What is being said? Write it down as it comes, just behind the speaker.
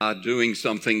Are doing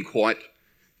something quite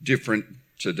different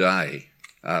today.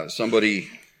 Somebody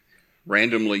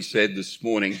randomly said this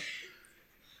morning,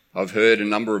 I've heard a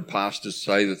number of pastors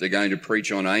say that they're going to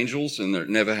preach on angels and that it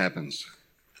never happens.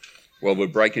 Well, we're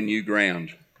breaking new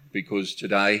ground because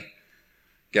today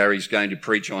Gary's going to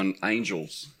preach on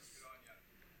angels.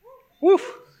 Woo!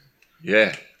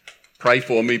 Yeah. Pray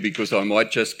for me because I might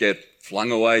just get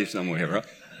flung away somewhere, right?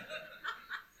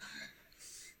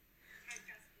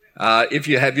 If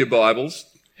you have your Bibles,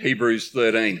 Hebrews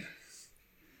 13. I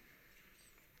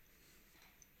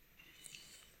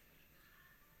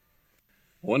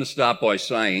want to start by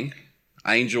saying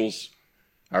angels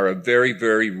are a very,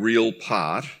 very real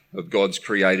part of God's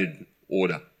created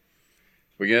order.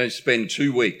 We're going to spend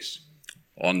 2 weeks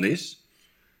on this.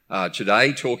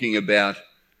 Today, talking about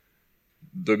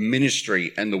the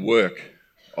ministry and the work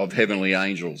of heavenly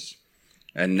angels.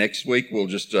 And next week, we'll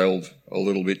just delve a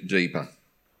little bit deeper.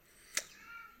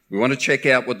 We want to check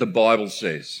out what the Bible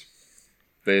says.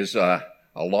 There's a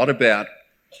lot about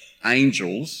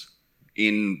angels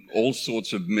in all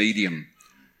sorts of medium,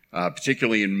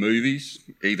 particularly in movies,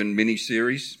 even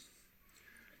miniseries.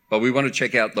 But we want to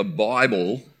check out the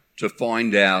Bible to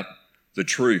find out the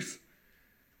truth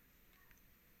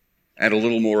and a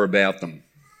little more about them.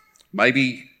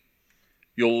 Maybe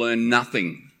you'll learn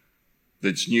nothing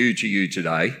that's new to you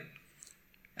today,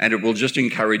 and it will just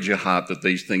encourage your heart that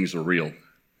these things are real.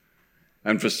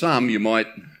 And for some, you might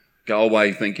go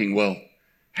away thinking, well,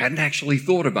 hadn't actually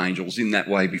thought of angels in that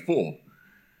way before.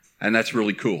 And that's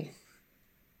really cool.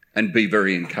 And be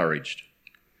very encouraged.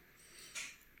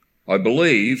 I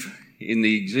believe in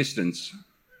the existence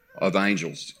of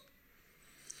angels.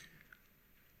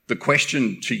 The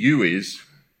question to you is,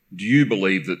 do you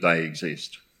believe that they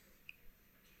exist?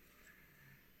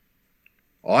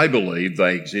 I believe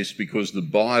they exist because the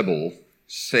Bible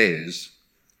says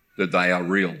that they are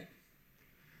real.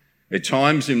 At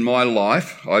times in my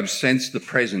life, I've sensed the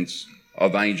presence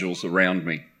of angels around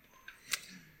me.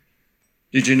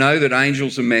 Did you know that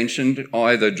angels are mentioned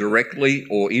either directly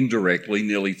or indirectly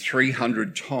nearly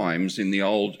 300 times in the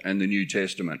Old and the New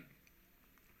Testament?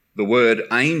 The word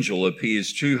angel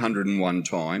appears 201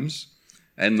 times,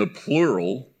 and the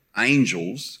plural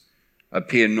angels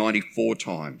appear 94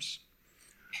 times.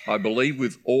 I believe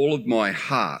with all of my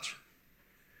heart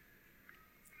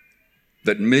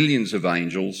that millions of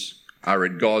angels are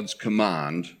at God's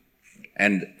command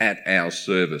and at our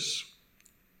service.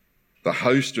 The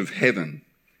host of heaven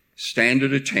stand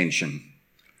at attention,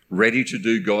 ready to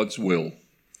do God's will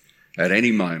at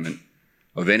any moment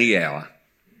of any hour,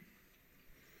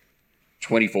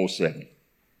 24/7.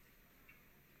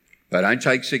 They don't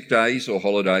take sick days or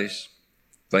holidays.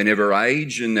 They never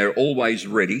age and they're always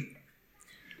ready.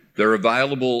 They're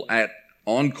available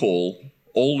on call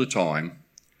all the time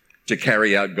to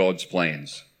carry out God's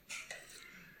plans.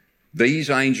 These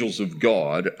angels of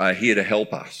God are here to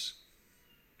help us,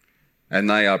 and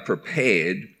they are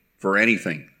prepared for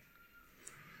anything.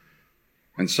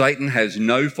 And Satan has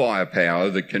no firepower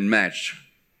that can match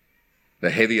the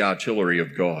heavy artillery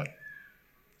of God.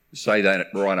 I'll say that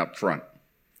right up front.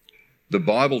 The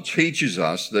Bible teaches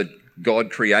us that God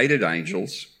created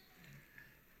angels.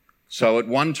 So at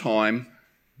one time,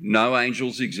 no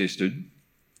angels existed.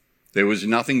 There was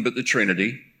nothing but the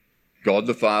Trinity, God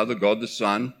the Father, God the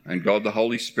Son, and God the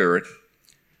Holy Spirit.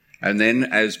 And then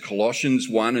as Colossians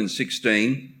 1 and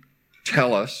 16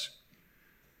 tell us,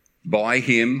 by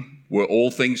him were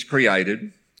all things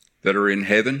created that are in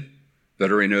heaven,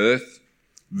 that are in earth,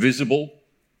 visible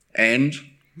and,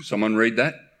 someone read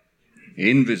that?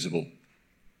 Invisible.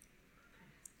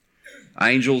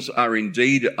 Angels are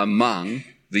indeed among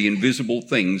the invisible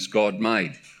things God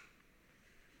made.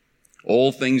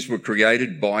 All things were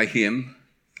created by him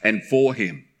and for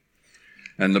him.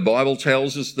 And the Bible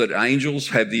tells us that angels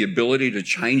have the ability to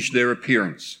change their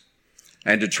appearance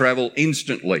and to travel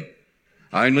instantly,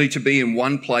 only to be in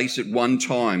one place at one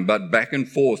time, but back and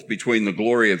forth between the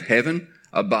glory of heaven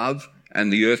above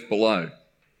and the earth below.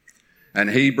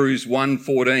 And Hebrews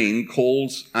 1:14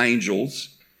 calls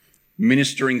angels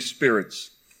ministering spirits.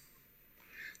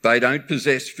 They don't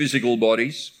possess physical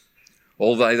bodies,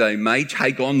 although they may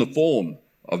take on the form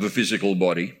of a physical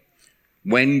body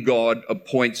when God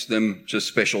appoints them to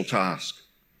special tasks.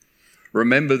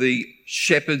 Remember, the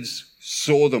shepherds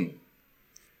saw them.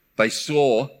 They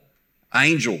saw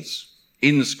angels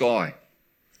in the sky.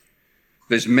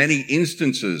 There's many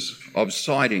instances of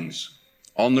sightings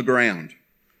on the ground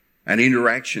and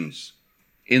interactions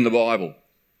in the Bible.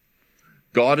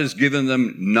 God has given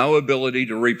them no ability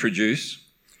to reproduce,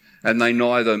 and they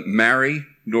neither marry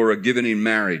nor are given in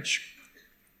marriage.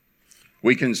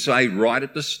 We can say right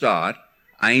at the start,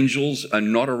 Angels are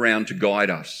not around to guide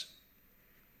us.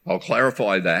 I'll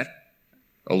clarify that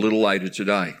a little later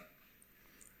today.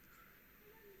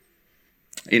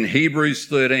 In Hebrews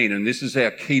 13, and this is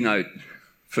our keynote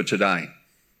for today.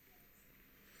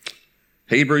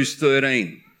 Hebrews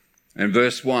 13 and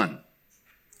verse 1.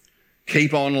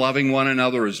 Keep on loving one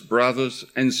another as brothers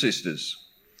and sisters.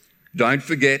 Don't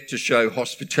forget to show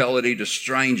hospitality to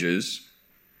strangers,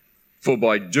 for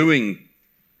by doing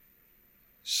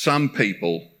some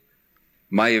people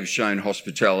may have shown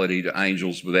hospitality to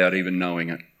angels without even knowing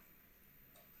it.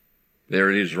 There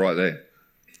it is right there.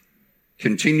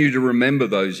 Continue to remember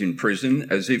those in prison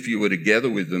as if you were together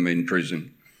with them in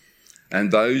prison,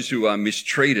 and those who are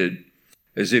mistreated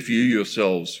as if you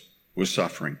yourselves were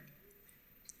suffering.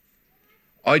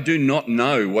 I do not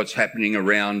know what's happening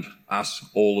around us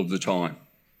all of the time.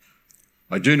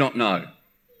 I do not know.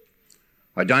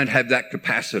 I don't have that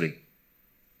capacity.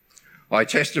 I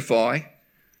testify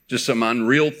to some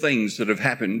unreal things that have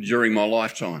happened during my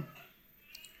lifetime.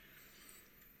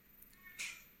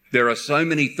 There are so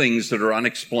many things that are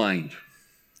unexplained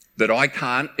that I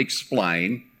can't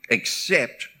explain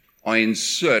except I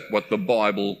insert what the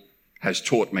Bible has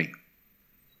taught me.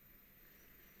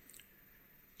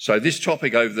 So this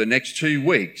topic over the next 2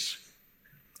 weeks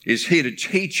is here to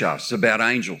teach us about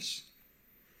angels.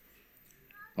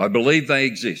 I believe they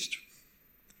exist.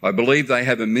 I believe they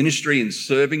have a ministry in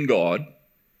serving God,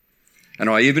 and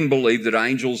I even believe that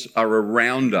angels are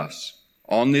around us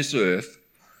on this earth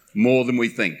more than we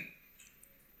think.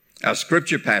 Our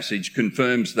scripture passage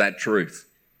confirms that truth,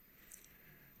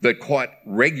 that quite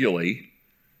regularly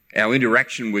our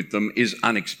interaction with them is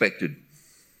unexpected,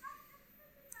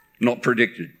 not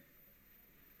predicted.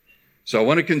 So I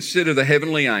want to consider the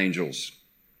heavenly angels.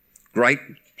 Great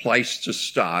place to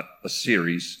start a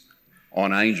series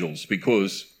on angels,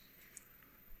 because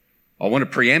I want to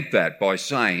preempt that by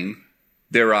saying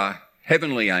there are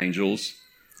heavenly angels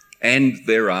and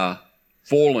there are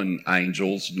fallen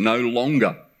angels no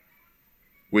longer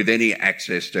with any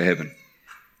access to heaven.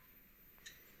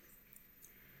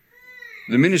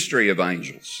 The ministry of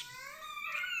angels.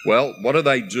 Well, what do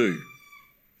they do?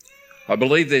 I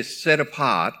believe they're set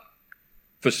apart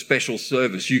for special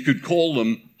service. You could call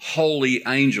them holy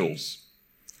angels.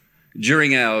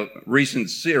 During our recent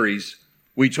series,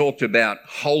 we talked about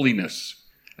holiness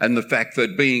and the fact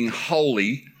that being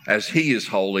holy, as He is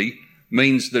holy,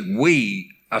 means that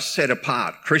we are set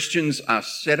apart. Christians are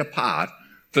set apart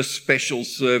for special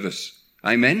service.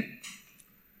 Amen?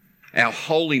 Our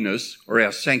holiness or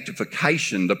our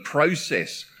sanctification, the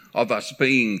process of us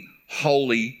being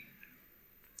holy,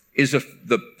 is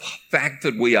the fact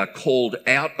that we are called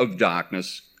out of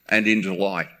darkness and into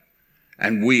light.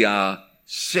 And we are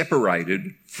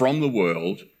separated from the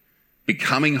world,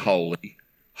 becoming holy,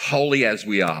 holy as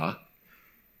we are,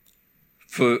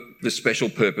 for the special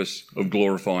purpose of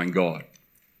glorifying God.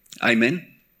 Amen?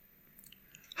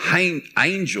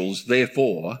 Angels,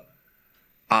 therefore,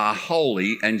 are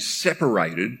holy and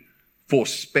separated for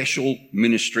special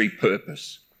ministry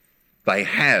purpose. They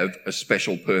have a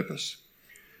special purpose.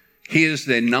 Here's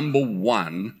their number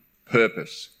one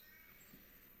purpose: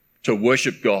 to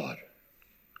worship God.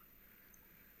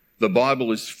 The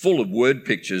Bible is full of word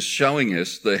pictures showing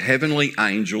us the heavenly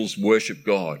angels worship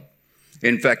God.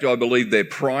 In fact, I believe their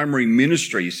primary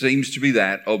ministry seems to be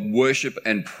that of worship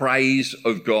and praise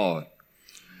of God.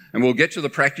 And we'll get to the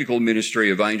practical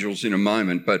ministry of angels in a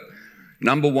moment, but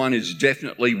number one is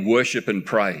definitely worship and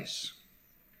praise.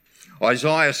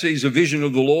 Isaiah sees a vision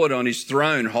of the Lord on his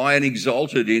throne, high and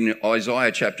exalted, in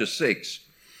Isaiah chapter 6.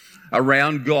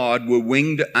 Around God were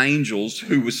winged angels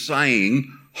who were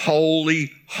saying,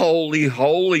 "Holy, holy,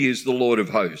 holy is the Lord of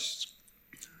hosts.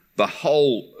 The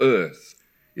whole earth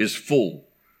is full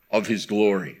of his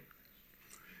glory."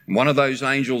 And one of those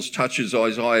angels touches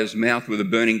Isaiah's mouth with a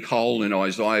burning coal, and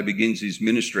Isaiah begins his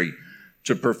ministry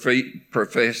to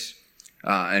profess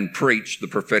and preach the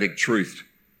prophetic truth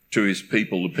to his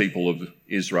people, the people of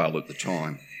Israel at the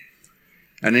time.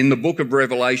 And in the book of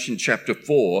Revelation chapter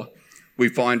 4, we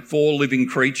find 4 living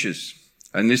creatures,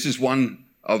 and this is one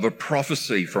of a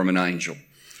prophecy from an angel.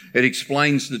 It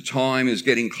explains the time is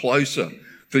getting closer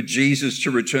for Jesus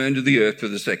to return to the earth for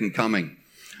the second coming.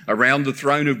 Around the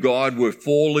throne of God were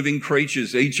 4 living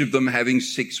creatures, each of them having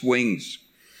 6 wings.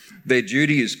 Their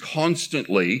duty is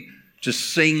constantly to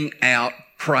sing out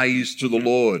praise to the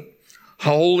Lord.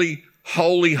 Holy,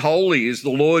 holy, holy is the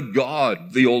Lord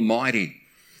God, the Almighty.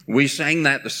 We sang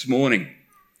that this morning,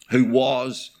 who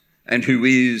was and who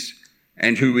is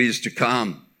to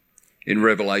come, in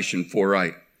Revelation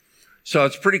 4:8. So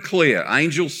it's pretty clear.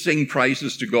 Angels sing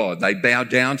praises to God. They bow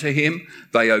down to him,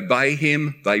 they obey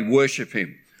him, they worship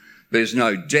him. there's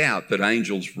no doubt that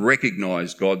angels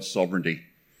recognise God's sovereignty.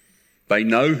 They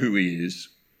know who he is,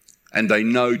 and they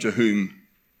know to whom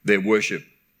their worship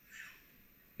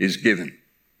is given.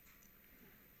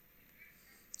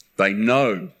 They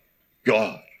know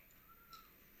God,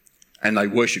 and they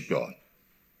worship God.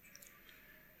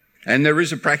 And there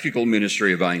is a practical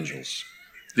ministry of angels,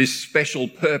 this special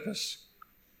purpose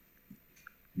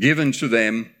given to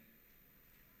them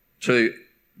to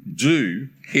do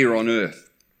here on earth.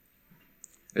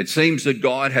 It seems that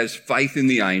God has faith in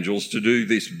the angels to do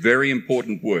this very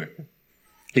important work.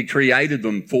 He created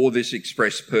them for this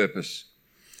express purpose.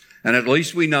 And at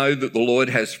least we know that the Lord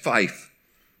has faith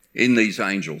in these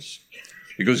angels,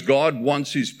 because God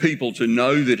wants his people to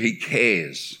know that he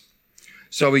cares.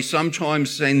 So he sometimes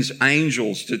sends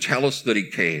angels to tell us that he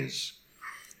cares.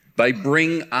 They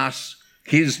bring us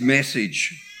his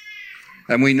message.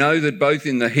 And we know that both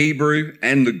in the Hebrew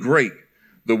and the Greek,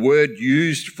 the word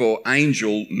used for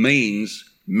angel means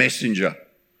messenger.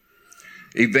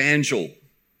 Evangel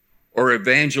or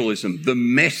evangelism, the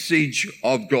message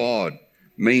of God,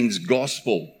 means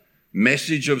gospel,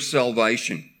 message of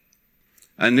salvation.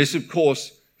 And this, of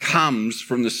course, comes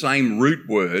from the same root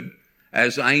word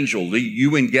as angel, the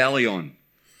euangelion,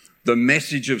 the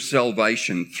message of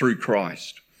salvation through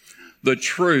Christ. The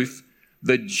truth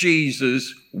that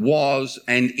Jesus was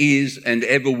and is and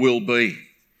ever will be.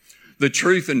 The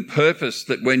truth and purpose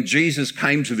that when Jesus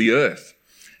came to the earth,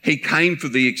 he came for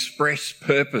the express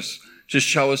purpose to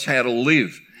show us how to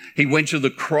live. He went to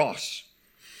the cross,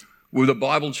 where the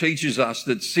Bible teaches us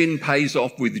that sin pays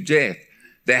off with death.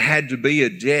 There had to be a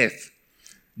death.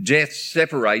 Death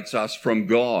separates us from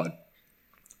God.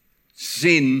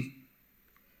 Sin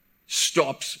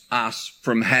stops us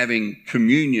from having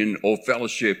communion or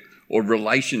fellowship or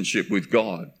relationship with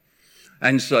God.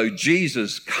 And so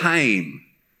Jesus came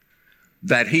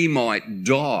that he might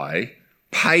die,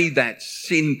 pay that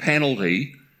sin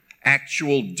penalty,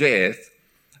 actual death,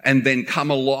 and then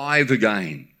come alive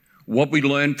again. What we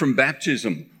learn from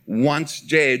baptism, once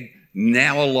dead,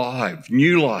 now alive,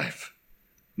 new life,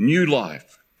 new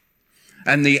life.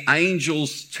 And the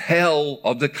angels tell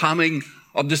of the coming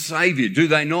of the Saviour, do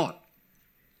they not?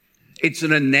 It's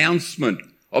an announcement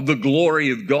of the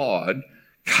glory of God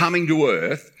coming to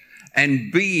earth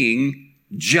and being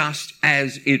just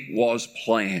as it was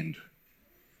planned.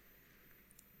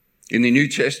 In the New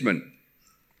Testament,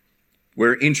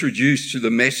 we're introduced to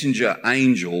the messenger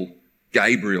angel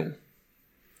Gabriel.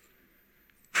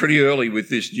 Pretty early with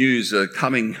this news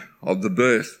coming of the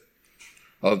birth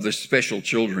of the special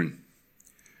children.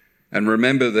 And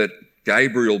remember that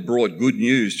Gabriel brought good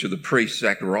news to the priest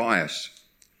Zacharias,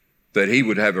 that he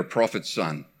would have a prophet's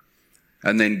son.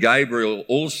 And then Gabriel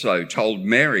also told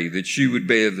Mary that she would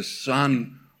bear the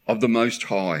Son of the Most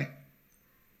High,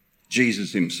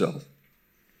 Jesus himself.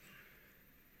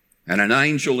 And an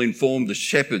angel informed the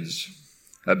shepherds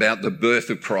about the birth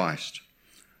of Christ.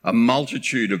 A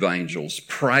multitude of angels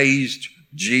praised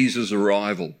Jesus'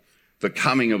 arrival, the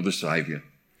coming of the Saviour.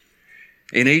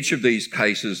 In each of these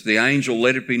cases, the angel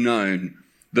let it be known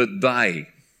that they,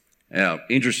 now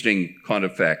interesting kind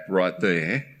of fact right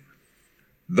there,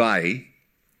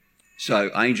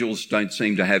 so angels don't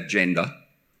seem to have gender.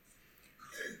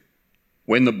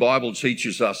 When the Bible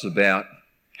teaches us about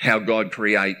how God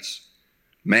creates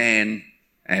man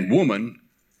and woman,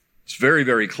 it's very,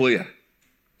 very clear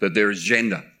that there is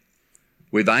gender.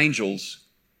 With angels,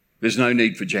 there's no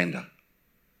need for gender.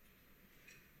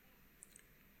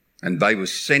 And they were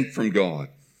sent from God.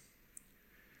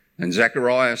 And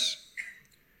Zacharias,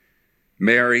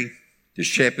 Mary, the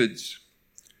shepherds,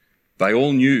 they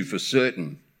all knew for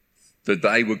certain that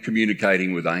they were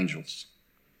communicating with angels,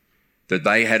 that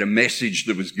they had a message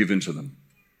that was given to them,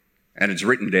 and it's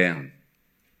written down.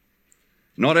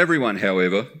 Not everyone,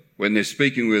 however, when they're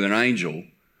speaking with an angel,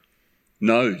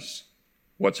 knows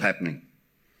what's happening.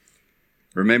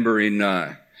 Remember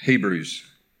in Hebrews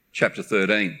chapter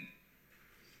 13,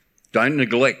 don't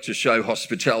neglect to show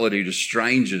hospitality to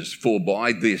strangers, for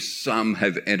by this some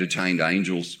have entertained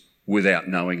angels without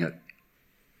knowing it.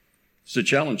 It's a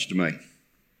challenge to me.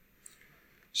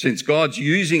 Since God's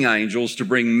using angels to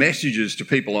bring messages to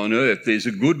people on earth, there's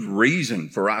a good reason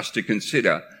for us to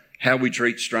consider how we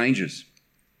treat strangers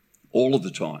all of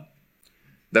the time.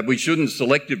 That we shouldn't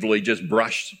selectively just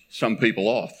brush some people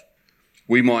off.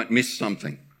 We might miss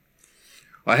something.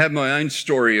 I have my own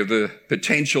story of a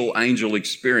potential angel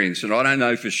experience, and I don't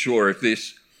know for sure if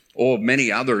this or many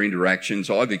other interactions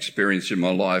I've experienced in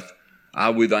my life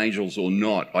are with angels or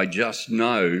not. I just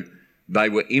know they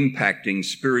were impacting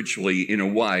spiritually in a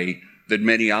way that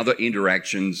many other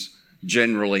interactions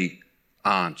generally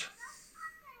aren't.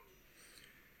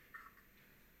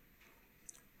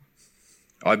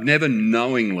 I've never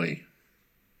knowingly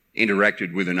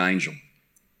interacted with an angel.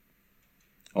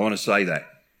 I want to say that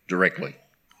directly.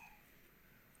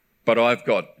 But I've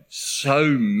got so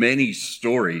many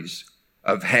stories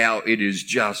of how it is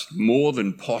just more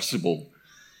than possible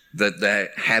that there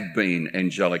have been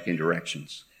angelic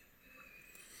interactions.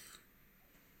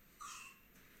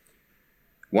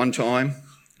 One time,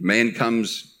 a man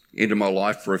comes into my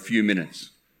life for a few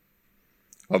minutes.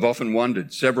 I've often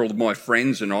wondered, several of my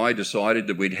friends and I decided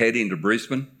that we'd head into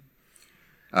Brisbane,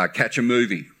 catch a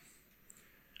movie.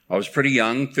 I was pretty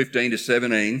young, 15 to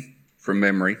 17 from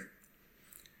memory,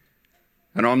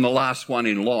 and I'm the last one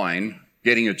in line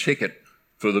getting a ticket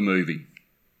for the movie.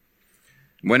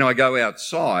 When I go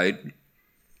outside,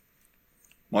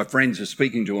 my friends are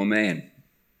speaking to a man.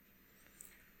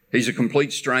 He's a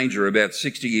complete stranger, about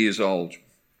 60 years old.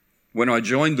 When I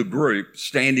joined the group,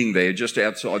 standing there just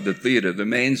outside the theatre, the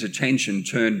man's attention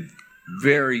turned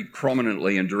very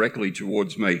prominently and directly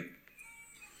towards me.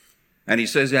 And he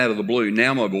says out of the blue,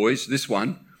 "Now, my boys, this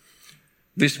one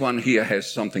here has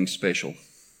something special."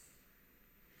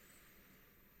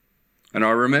 And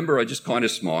I remember I just kind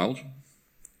of smiled.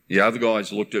 The other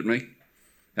guys looked at me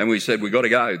and we said, "We've got to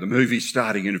go. The movie's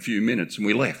starting in a few minutes," and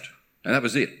we left. And that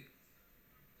was it.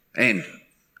 End.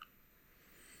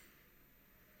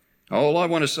 All I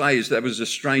want to say is that was a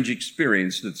strange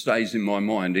experience that stays in my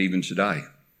mind even today.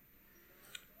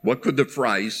 What could the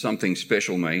phrase "something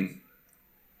special" mean?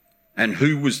 And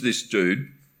who was this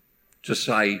dude to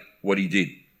say what he did?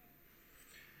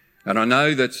 And I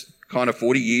know that's kind of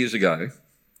 40 years ago.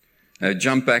 And it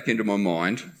jumped back into my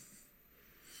mind.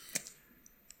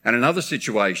 And another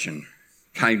situation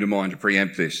came to mind to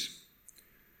preempt this.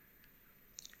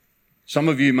 Some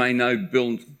of you may know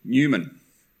Bill Newman,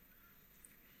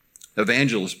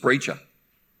 evangelist, preacher,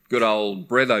 good old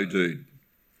breatho dude.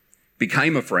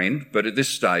 Became a friend, but at this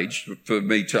stage, for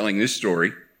me telling this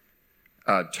story,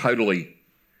 totally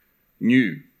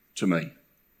new to me,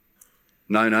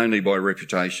 known only by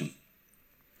reputation.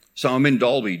 So I'm in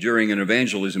Dalby during an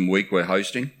evangelism week we're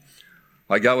hosting.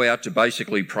 I go out to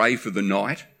basically pray for the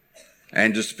night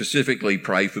and to specifically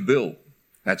pray for Bill.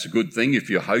 That's a good thing if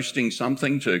you're hosting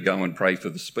something, to go and pray for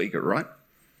the speaker, right?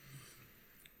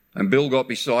 And Bill got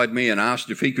beside me and asked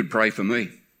if he could pray for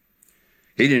me.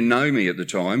 He didn't know me at the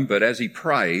time, but as he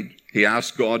prayed, he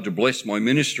asked God to bless my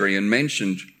ministry and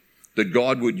mentioned that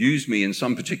God would use me in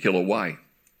some particular way.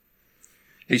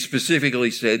 He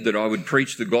specifically said that I would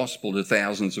preach the gospel to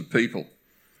thousands of people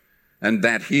and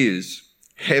that his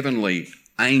heavenly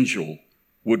angel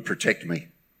would protect me.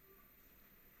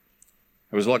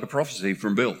 It was like a prophecy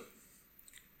from Bill,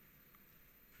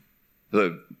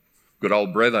 the good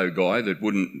old breatho guy that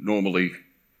wouldn't normally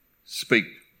speak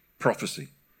prophecy.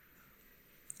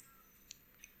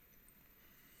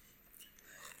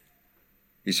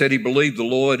 He said he believed the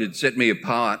Lord had set me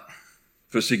apart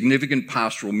for significant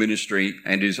pastoral ministry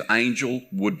and his angel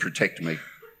would protect me.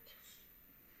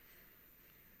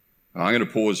 I'm going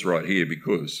to pause right here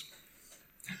because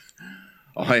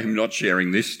I am not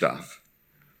sharing this stuff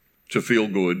to feel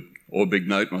good or big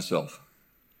note myself.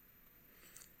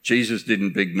 Jesus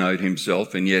didn't big note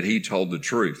himself, and yet he told the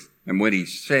truth. And when he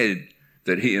said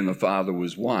that he and the Father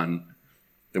was one,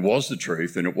 there was the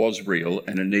truth and it was real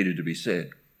and it needed to be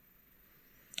said.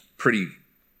 Pretty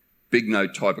big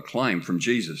note type of claim from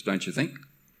Jesus, don't you think?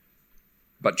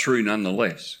 But true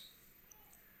nonetheless.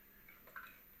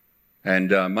 And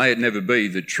may it never be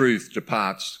that truth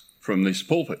departs from this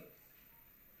pulpit.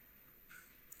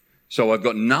 So I've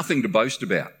got nothing to boast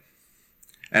about.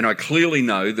 And I clearly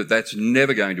know that that's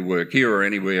never going to work here or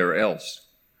anywhere else.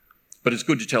 But it's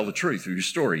good to tell the truth of your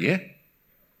story, yeah?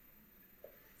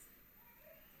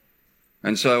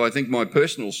 And so I think my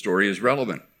personal story is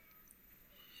relevant.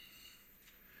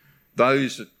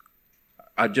 Those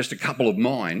are just a couple of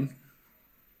mine,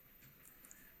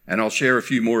 and I'll share a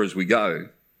few more as we go.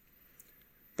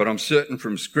 But I'm certain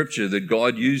from Scripture that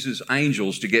God uses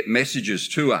angels to get messages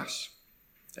to us,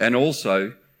 and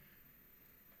also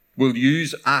will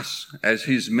use us as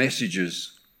his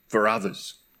messages for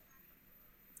others.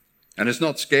 And it's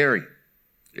not scary.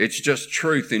 It's just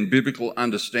truth in biblical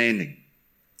understanding.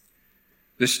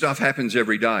 This stuff happens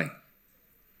every day.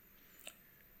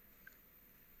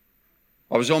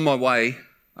 I was on my way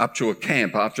up to a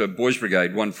camp after Boys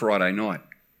Brigade one Friday night.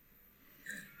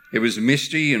 It was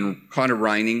misty and kind of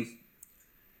raining,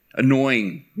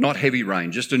 annoying, not heavy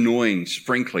rain, just annoying,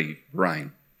 sprinkly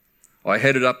rain. I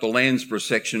headed up the Landsborough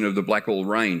section of the Blackall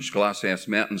Range, Glasshouse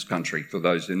Mountains country, for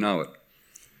those who know it.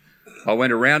 I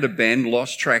went around a bend,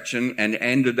 lost traction, and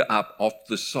ended up off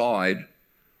the side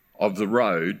of the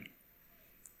road,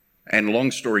 and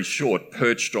long story short,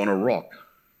 perched on a rock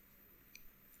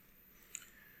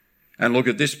And look,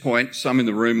 at this point, some in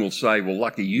the room will say, well,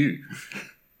 lucky you.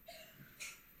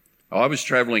 I was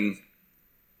travelling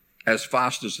as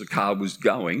fast as the car was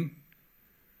going.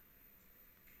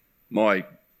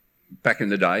 Back in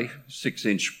the day,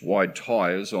 6-inch wide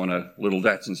tyres on a little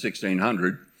Datsun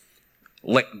 1600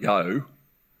 let go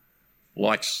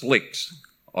like slicks.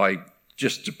 I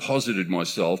just deposited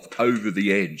myself over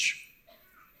the edge.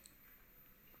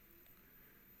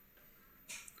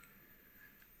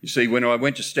 You see, when I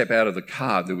went to step out of the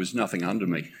car, there was nothing under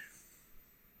me.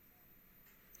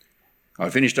 I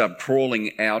finished up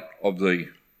crawling out of the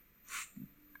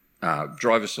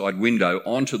driver's side window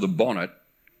onto the bonnet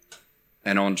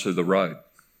and onto the road.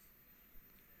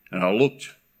 And I looked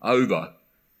over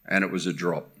and it was a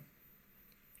drop.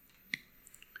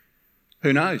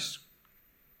 Who knows?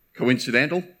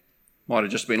 Coincidental? Might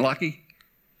have just been lucky.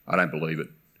 I don't believe it.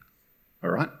 All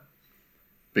right?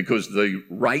 Because the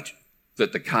rate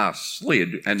that the car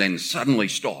slid and then suddenly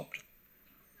stopped,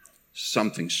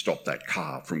 something stopped that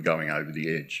car from going over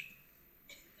the edge.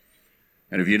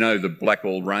 And if you know the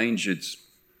Blackwall Range, it's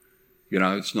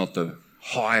not the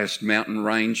highest mountain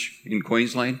range in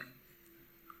Queensland,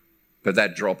 but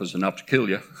that drop is enough to kill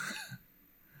you.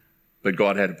 But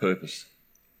God had a purpose.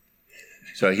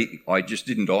 So I just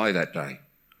didn't die that day.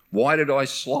 Why did I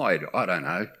slide? I don't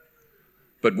know.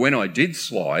 But when I did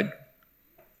slide,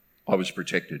 I was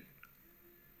protected.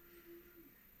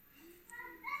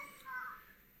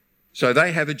 So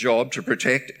they have a job to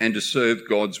protect and to serve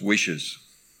God's wishes.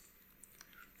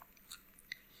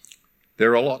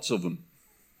 There are lots of them.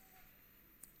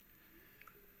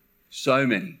 So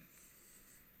many.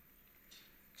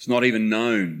 It's not even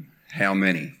known how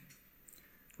many.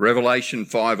 Revelation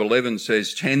 5:11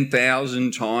 says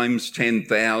 10,000 times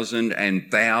 10,000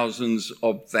 and thousands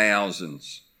of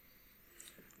thousands.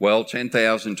 Well,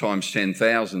 10,000 times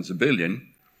 10,000 is a billion.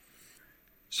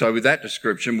 So with that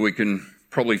description, we can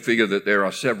probably figure that there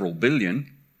are several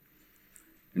billion.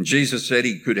 And Jesus said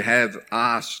he could have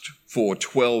asked for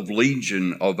 12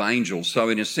 legion of angels. So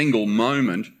in a single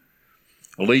moment,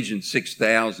 a legion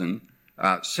 6,000,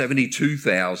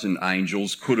 72,000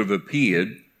 angels could have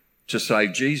appeared to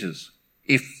save Jesus,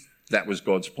 if that was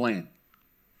God's plan.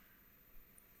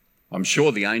 I'm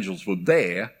sure the angels were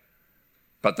there,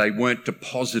 but they weren't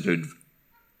deposited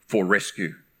for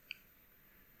rescue.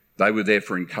 They were there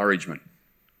for encouragement.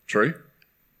 True?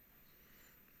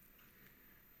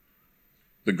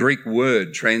 The Greek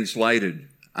word translated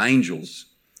angels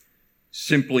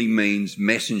simply means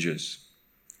messengers.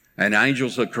 And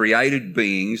angels are created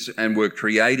beings and were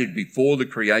created before the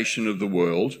creation of the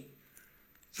world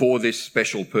for this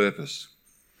special purpose.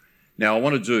 Now, I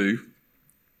want to do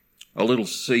a little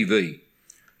CV,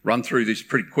 run through this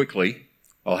pretty quickly.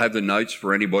 I'll have the notes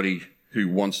for anybody who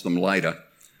wants them later.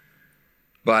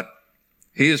 But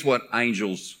here's what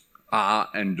angels are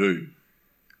and do.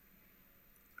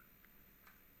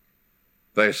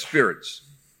 They are spirits.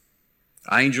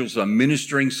 Angels are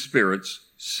ministering spirits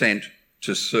sent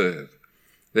to serve.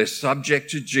 They're subject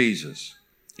to Jesus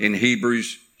in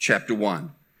Hebrews chapter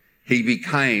 1. He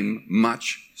became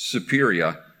much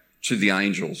superior to the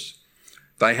angels.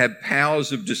 They have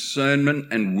powers of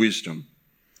discernment and wisdom.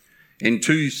 In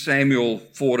 2 Samuel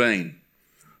 14,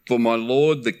 for my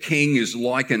Lord the King is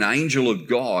like an angel of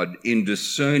God in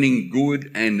discerning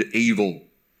good and evil.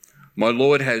 My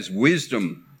Lord has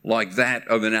wisdom like that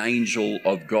of an angel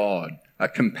of God, a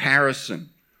comparison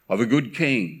of a good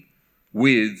king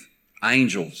with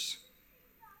angels.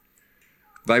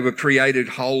 They were created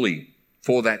holy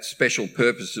for that special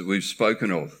purpose that we've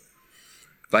spoken of.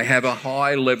 They have a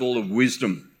high level of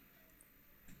wisdom,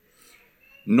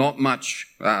 not much,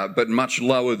 but much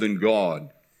lower than God.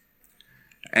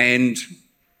 And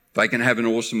they can have an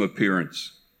awesome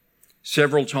appearance.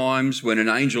 Several times when an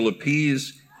angel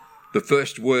appears, the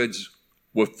first words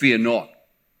were, "Fear not."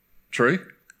 True?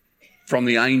 From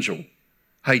the angel.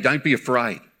 Hey, don't be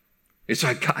afraid. It's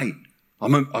okay.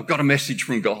 I've got a message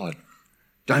from God.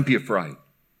 Don't be afraid.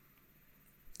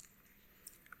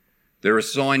 They're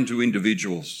assigned to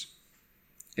individuals.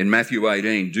 In Matthew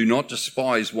 18, do not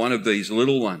despise one of these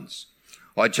little ones.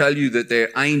 I tell you that their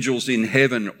angels in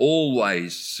heaven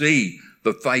always see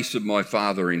the face of my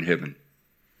Father in heaven.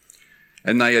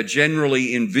 And they are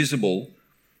generally invisible,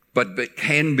 but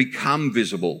can become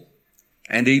visible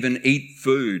and even eat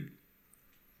food.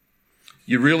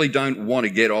 You really don't want to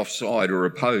get offside or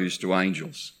opposed to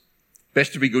angels.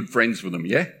 Best to be good friends with them,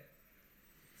 yeah?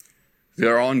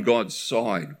 They're on God's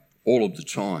side all of the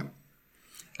time.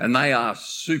 And they are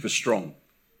super strong.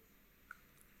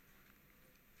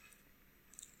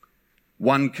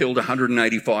 One killed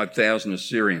 185,000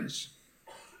 Assyrians.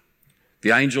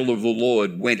 the angel of the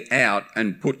Lord went out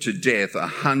and put to death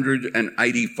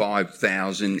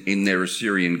 185,000 in their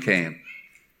Assyrian camp,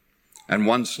 and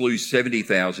one slew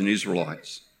 70,000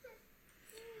 Israelites.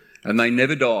 And they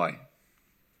never die.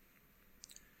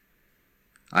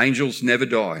 Angels never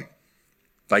die.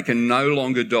 They can no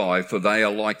longer die, for they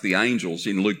are like the angels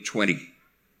in Luke 20.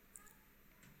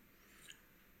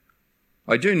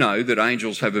 I do know that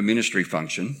angels have a ministry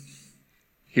function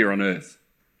here on earth,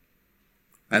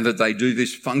 and that they do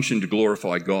this function to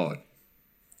glorify God.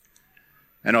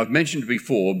 And I've mentioned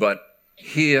before, but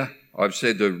here I've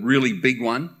said the really big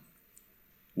one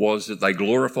was that they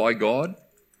glorify God.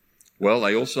 Well,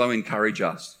 they also encourage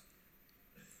us.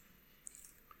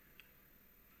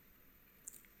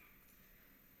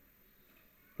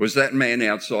 Was that man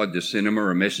outside the cinema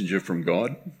a messenger from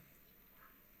God?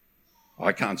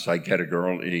 I can't say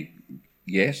categorically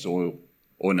yes or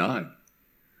no.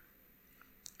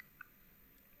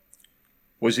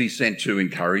 Was he sent to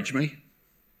encourage me?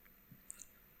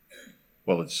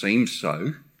 Well, it seems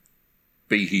so,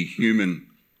 be he human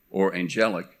or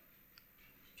angelic.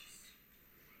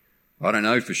 I don't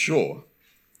know for sure.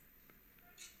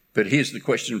 But here's the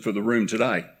question for the room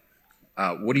today.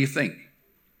 What do you think?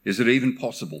 Is it even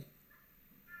possible?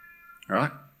 All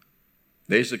right?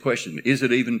 There's the question. Is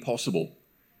it even possible?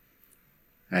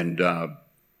 And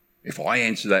if I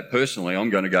answer that personally, I'm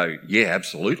going to go, yeah,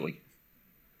 absolutely.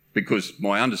 Because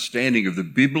my understanding of the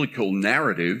biblical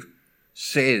narrative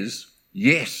says,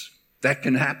 yes, that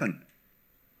can happen.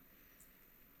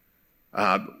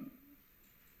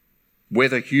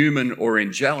 Whether human or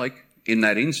angelic in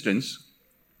that instance,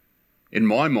 in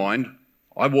my mind,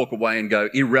 I walk away and go,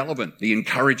 irrelevant. The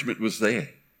encouragement was there.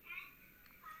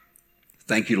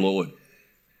 Thank you, Lord.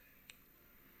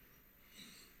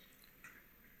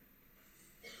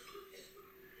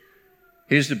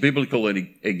 Here's the biblical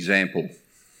example.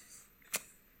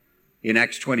 In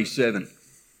Acts 27,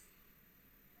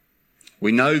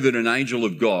 we know that an angel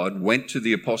of God went to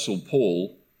the Apostle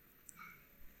Paul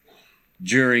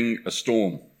during a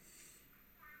storm,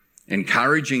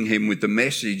 encouraging him with the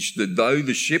message that though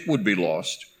the ship would be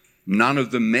lost, none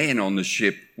of the men on the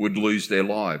ship would lose their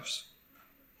lives.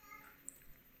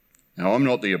 Now, I'm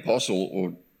not the apostle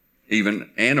or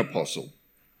even an apostle,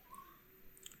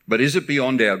 but is it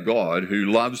beyond our God who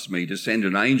loves me to send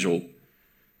an angel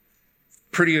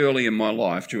pretty early in my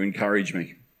life to encourage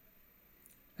me?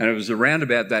 And it was around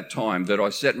about that time that I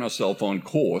set myself on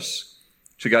course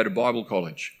to go to Bible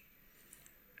college.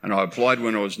 And I applied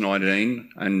when I was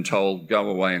 19 and told, go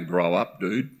away and grow up,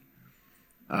 dude.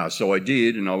 So I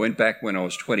did, and I went back when I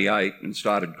was 28 and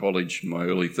started college in my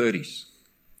early 30s.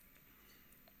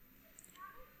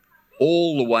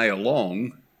 All the way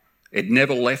along, it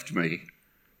never left me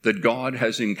that God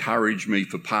has encouraged me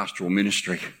for pastoral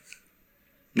ministry.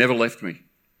 Never left me.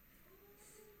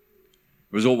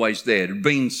 It was always there. It had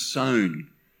been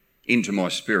sown into my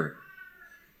spirit.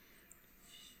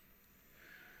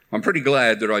 I'm pretty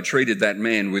glad that I treated that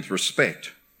man with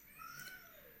respect.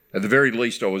 At the very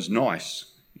least, I was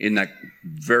nice in that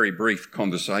very brief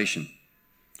conversation.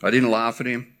 I didn't laugh at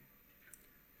him.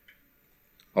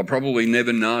 I'll probably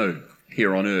never know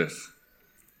here on earth,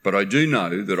 but I do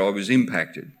know that I was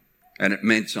impacted and it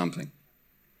meant something.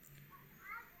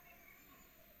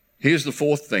 Here's the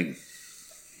fourth thing.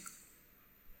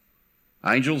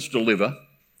 Angels deliver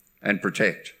and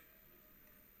protect.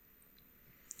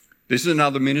 This is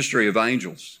another ministry of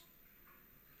angels,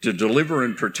 to deliver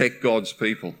and protect God's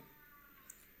people.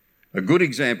 A good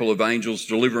example of angels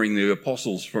delivering the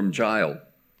apostles from jail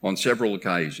on several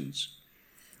occasions.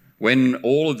 When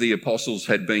all of the apostles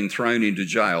had been thrown into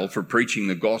jail for preaching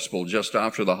the gospel just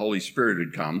after the Holy Spirit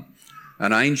had come,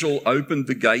 an angel opened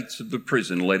the gates of the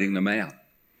prison, letting them out.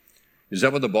 Is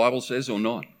that what the Bible says or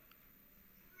not?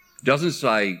 It doesn't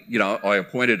say, I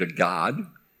appointed a guard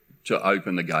to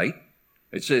open the gate.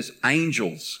 It says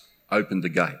angels opened the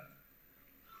gate.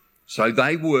 So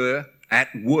they were at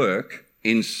work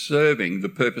in serving the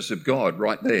purpose of God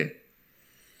right there.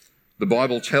 The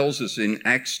Bible tells us in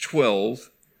Acts 12,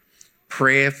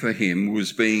 prayer for him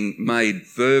was being made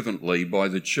fervently by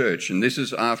the church. And this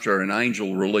is after an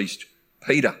angel released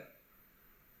Peter.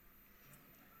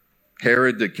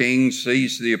 Herod the king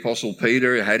seized the apostle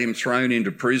Peter, had him thrown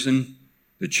into prison.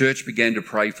 The church began to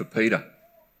pray for Peter.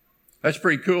 That's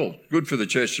pretty cool. Good for the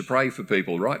church to pray for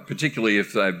people, right? Particularly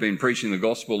if they've been preaching the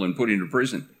gospel and put into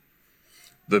prison.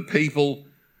 The people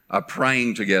are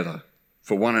praying together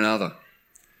for one another.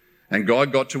 And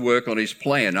God got to work on his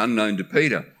plan unknown to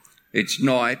Peter. It's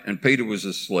night and Peter was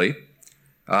asleep.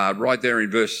 right there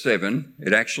in verse 7,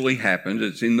 it actually happened.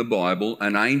 It's in the Bible.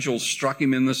 An angel struck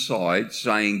him in the side,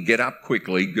 saying, "Get up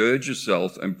quickly, gird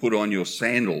yourself and put on your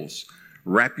sandals.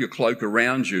 Wrap your cloak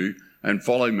around you and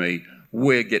follow me.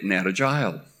 We're getting out of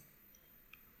jail."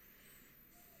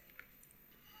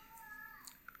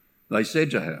 They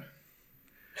said to her,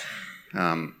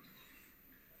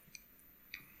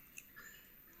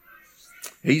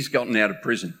 he's gotten out of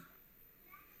prison.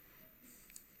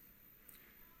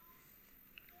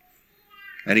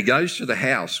 And he goes to the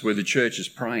house where the church is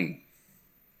praying.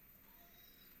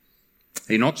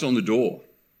 He knocks on the door.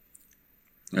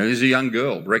 Now, there's a young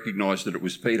girl, recognised that it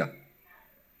was Peter.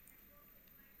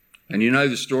 And you know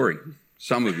the story,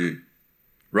 some of you.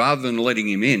 Rather than letting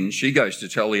him in, she goes to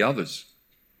tell the others.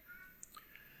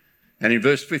 And in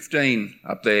verse 15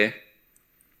 up there,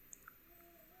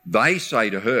 they say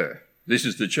to her, this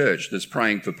is the church that's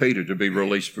praying for Peter to be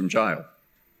released from jail.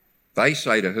 They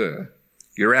say to her,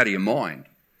 "You're out of your mind.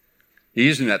 He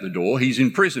isn't at the door, he's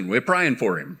in prison. We're praying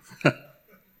for him."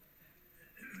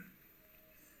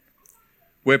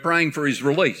 We're praying for his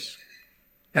release.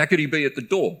 How could he be at the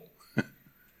door?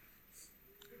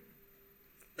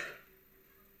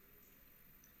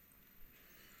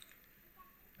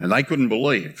 And they couldn't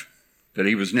believe that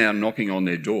he was now knocking on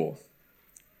their door.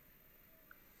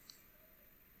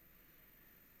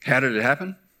 How did it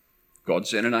happen? God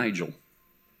sent an angel.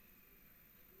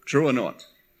 True or not?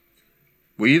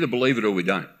 We either believe it or we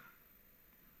don't.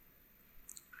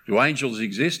 Do angels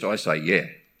exist? I say yeah.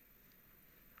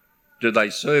 Do they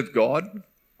serve God?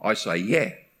 I say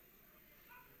yeah.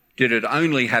 Did it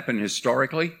only happen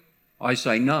historically? I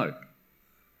say no.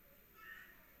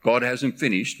 God hasn't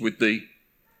finished with the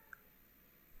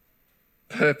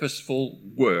purposeful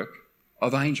work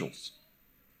of angels.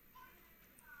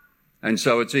 And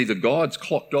so it's either God's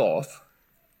clocked off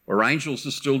or angels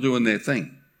are still doing their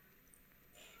thing,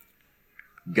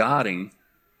 guarding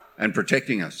and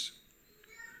protecting us.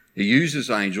 He uses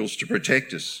angels to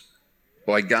protect us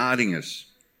by guarding us,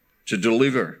 to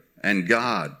deliver and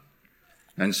guard.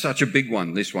 And such a big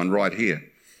one, this one right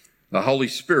here. The Holy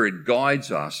Spirit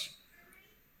guides us,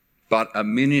 but a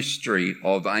ministry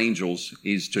of angels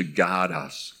is to guard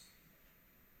us.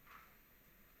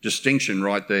 Distinction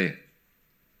right there.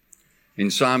 In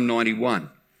Psalm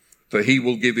 91, "For he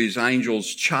will give his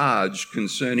angels charge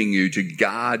concerning you to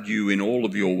guard you in all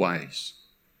of your ways."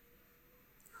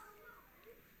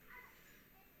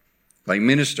 They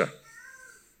minister.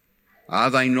 Are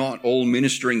they not all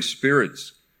ministering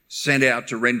spirits sent out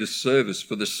to render service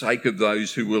for the sake of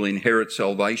those who will inherit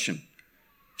salvation,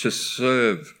 to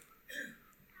serve?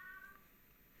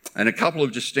 And a couple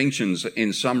of distinctions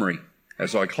in summary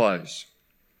as I close.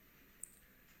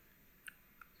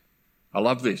 I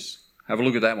love this. Have a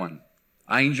look at that one.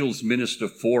 Angels minister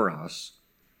for us.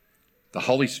 The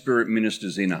Holy Spirit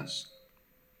ministers in us.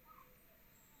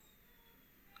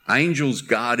 Angels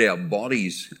guard our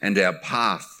bodies and our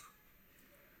path.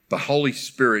 The Holy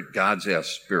Spirit guards our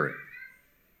spirit.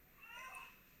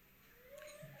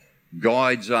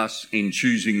 Guides us in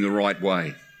choosing the right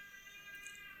way.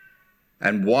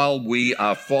 And while we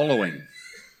are following,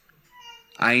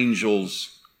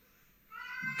 angels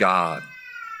guard.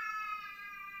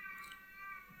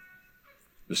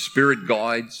 The Spirit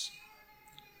guides,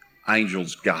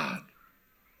 angels guard.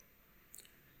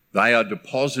 They are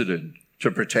deposited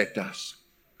to protect us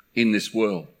in this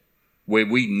world where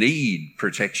we need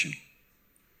protection.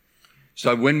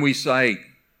 So when we say,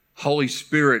 "Holy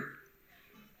Spirit,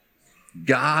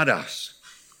 guard us,"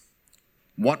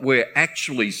 what we're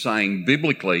actually saying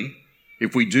biblically,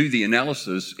 if we do the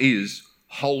analysis, is,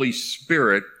 "Holy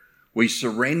Spirit, we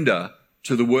surrender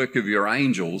to the work of your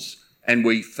angels and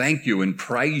we thank you and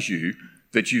praise you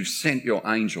that you've sent your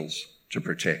angels to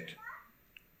protect."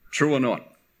 True or not?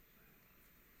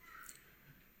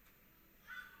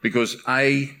 Because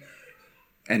A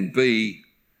and B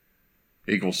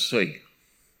equals C.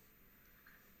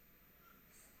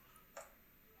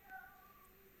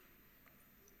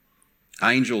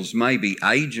 Angels may be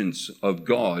agents of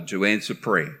God to answer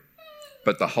prayer,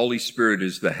 but the Holy Spirit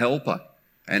is the helper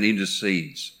and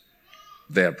intercedes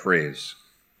their prayers.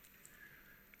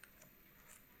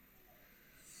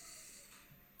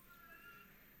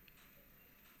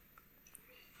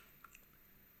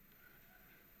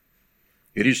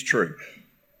 It is true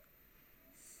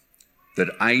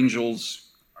that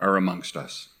angels are amongst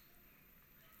us.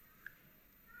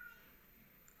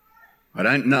 I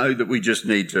don't know that we just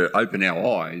need to open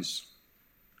our eyes.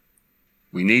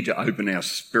 We need to open our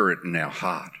spirit and our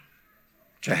heart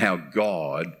to how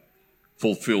God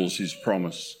fulfills his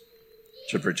promise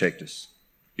to protect us.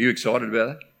 Are you excited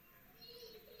about that?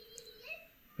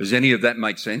 Does any of that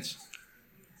make sense?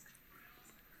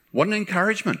 What an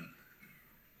encouragement.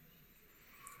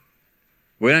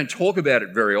 We don't talk about it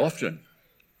very often,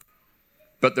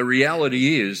 but the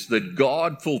reality is that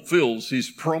God fulfills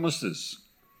his promises.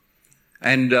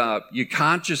 And you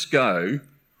can't just go,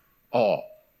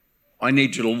 I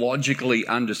need to logically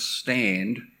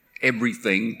understand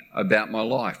everything about my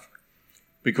life.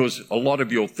 Because a lot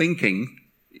of your thinking,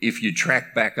 if you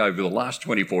track back over the last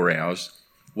 24 hours,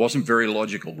 wasn't very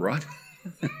logical, right?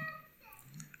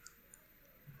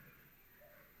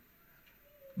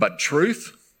 But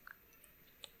truth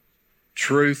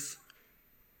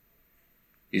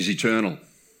is eternal.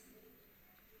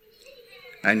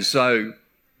 And so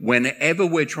whenever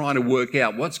we're trying to work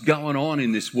out what's going on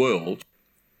in this world,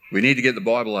 we need to get the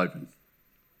Bible open.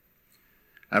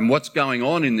 And what's going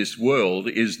on in this world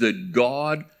is that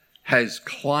God has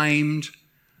claimed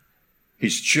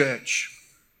his church.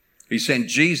 He sent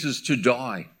Jesus to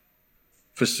die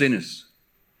for sinners.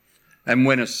 And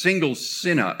when a single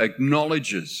sinner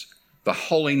acknowledges the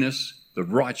holiness, the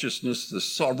righteousness, the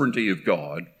sovereignty of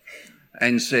God,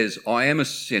 and says, I am a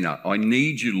sinner, I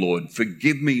need you, Lord,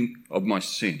 forgive me of my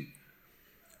sin,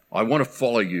 I want to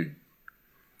follow you,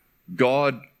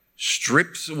 God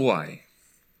strips away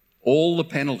all the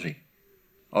penalty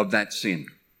of that sin.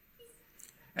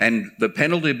 And the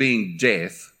penalty being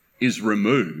death is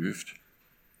removed,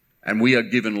 and we are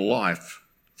given life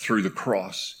through the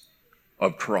cross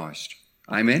of Christ.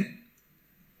 Amen?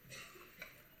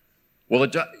 Well,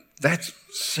 that's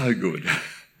so good.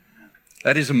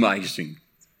 That is amazing.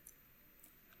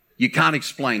 You can't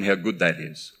explain how good that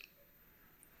is.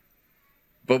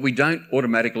 But we don't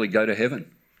automatically go to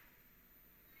heaven.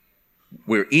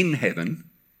 We're in heaven.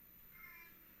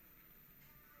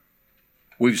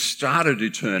 We've started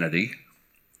eternity,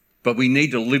 but we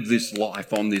need to live this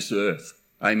life on this earth.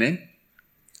 Amen?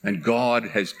 And God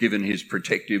has given his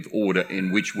protective order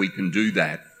in which we can do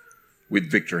that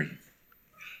with victory.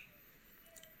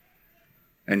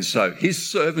 And so his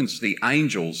servants, the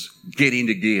angels, get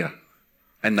into gear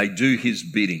and they do his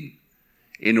bidding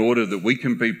in order that we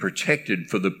can be protected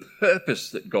for the purpose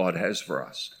that God has for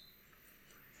us.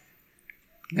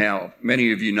 Now,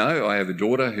 many of you know I have a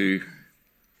daughter who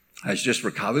has just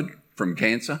recovered from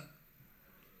cancer.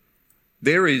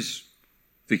 There is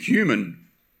the human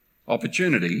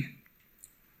opportunity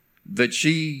that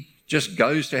she just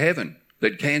goes to heaven,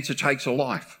 that cancer takes her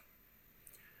life.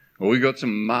 Well, we've got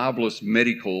some marvellous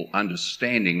medical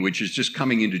understanding, which is just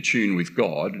coming into tune with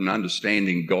God and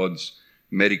understanding God's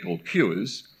medical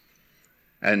cures,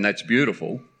 and that's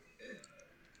beautiful.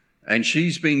 And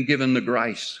she's been given the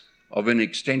grace of an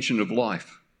extension of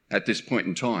life at this point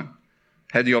in time.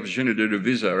 Had the opportunity to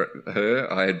visit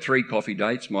her. I had 3 coffee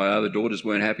dates. My other daughters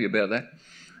weren't happy about that.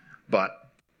 But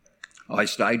I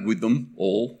stayed with them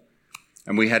all,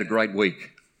 and we had a great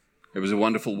week. It was a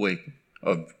wonderful week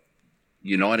of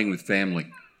uniting with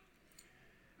family.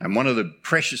 And one of the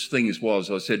precious things was,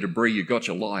 I said to Bree, you got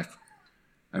your life.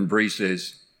 And Bree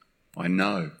says, I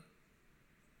know.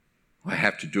 I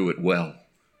have to do it well.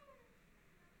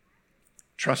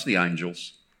 Trust the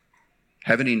angels.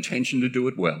 Have an intention to do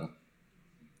it well.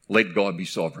 Let God be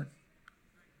sovereign.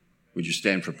 Would you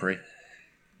stand for prayer?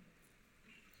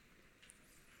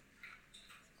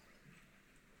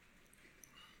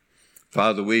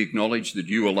 Father, we acknowledge that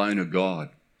you alone are God.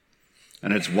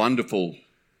 And it's wonderful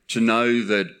to know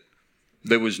that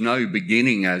there was no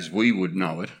beginning as we would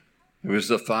know it. It was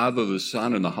the Father, the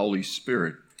Son, and the Holy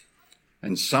Spirit.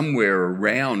 And somewhere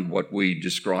around what we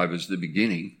describe as the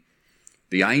beginning,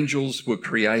 the angels were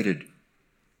created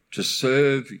to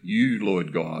serve you,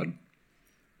 Lord God,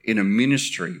 in a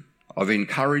ministry of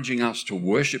encouraging us to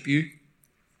worship you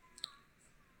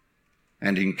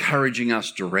and encouraging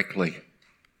us directly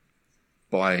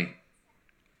by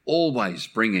always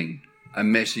bringing a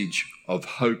message of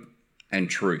hope and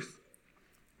truth.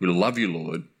 We love you,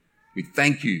 Lord. We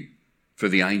thank you for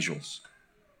the angels.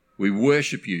 We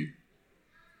worship you,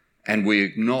 and we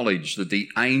acknowledge that the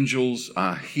angels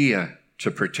are here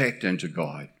to protect and to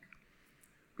guide.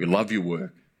 We love your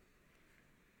work.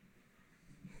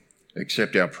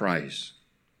 Accept our praise.